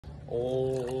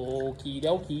Okie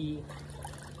dokie.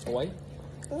 Toy.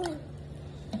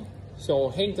 So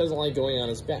Hank doesn't like going on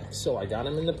his back. So I got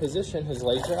him in the position. His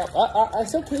legs are up.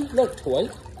 It's okay. Look, toy.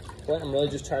 But I'm really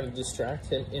just trying to distract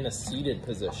him in a seated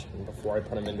position before I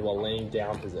put him into a laying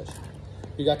down position.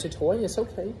 You got your toy? It's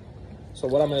okay. So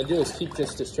what I'm going to do is keep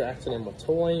just distracting him with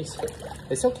toys.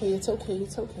 It's okay, it's okay,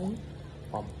 it's okay.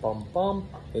 Bum, bum, bum.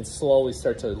 And slowly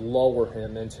start to lower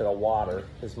him into the water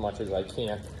as much as I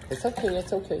can. It's okay,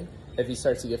 it's okay. If he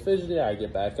starts to get fidgety, I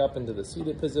get back up into the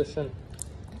seated position.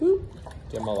 Boop.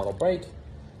 Give him a little break.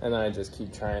 And then I just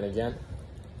keep trying again.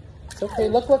 It's okay.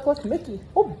 Look, look, look, Mickey.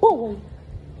 Oh, boy.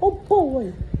 Oh,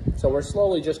 boy. So we're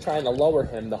slowly just trying to lower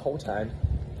him the whole time.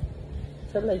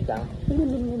 Put your leg down.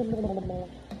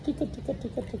 Ticka, ticka,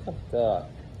 ticka, ticka. Good.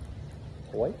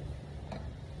 Toy.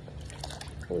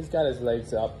 Oh, he's got his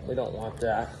legs up. We don't want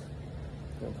that.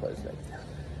 I'm going to put his legs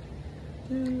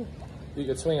down. You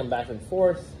can swing him back and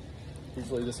forth.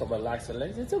 Usually this will relax the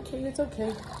legs. It's okay, it's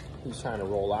okay. He's trying to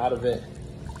roll out of it.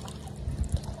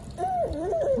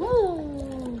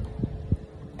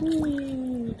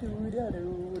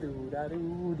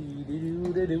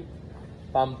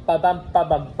 Bum ba bum ba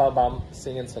bum ba bum.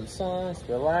 Singing some songs.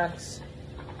 Relax.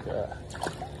 Good.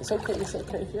 It's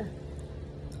okay here.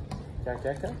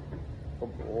 Go. Oh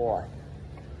boy.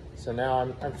 So now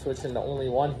I'm switching to only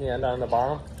one hand on the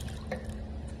bottom.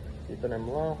 Keeping him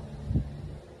low.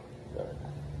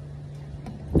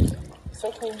 Good. It's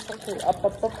okay. Up.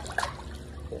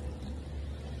 Good.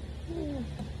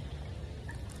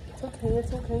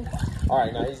 It's okay.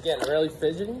 Alright, now he's getting really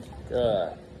fidgety.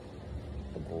 Good.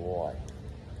 Good boy.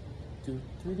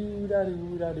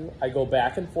 I go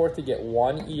back and forth to get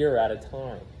one ear at a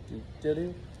time.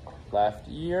 Left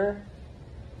ear,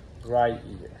 right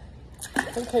ear.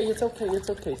 It's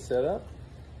okay. Sit up.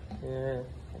 Yeah.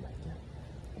 Oh my God.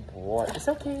 Good boy. It's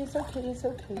okay.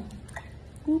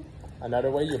 Boop. Another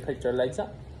way, you pick your legs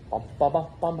up. Bum ba bum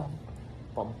bum bum.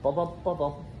 Bum ba bum ba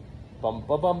bum. Bum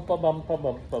ba bum ba bum ba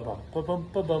bum ba bum ba bum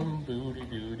ba bum. Booty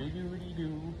dooty dooty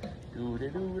doo. Dooty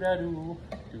doo da doo.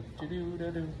 Dooty doo da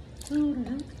doo.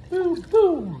 Boom,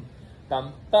 boom.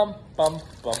 Bum, bum, bum,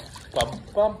 bum, bum,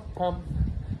 bum, bum,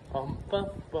 bum, bum,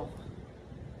 bum.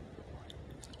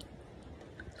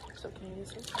 It's okay.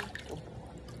 Oh, boy.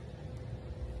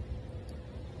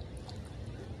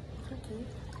 It's okay.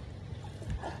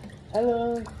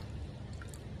 Hello.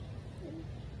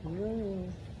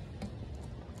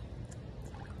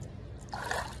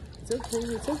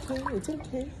 It's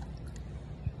okay.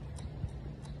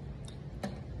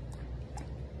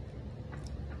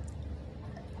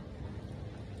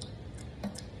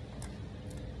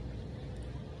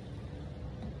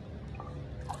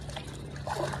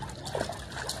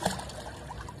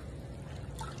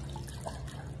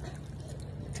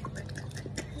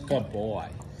 Good boy.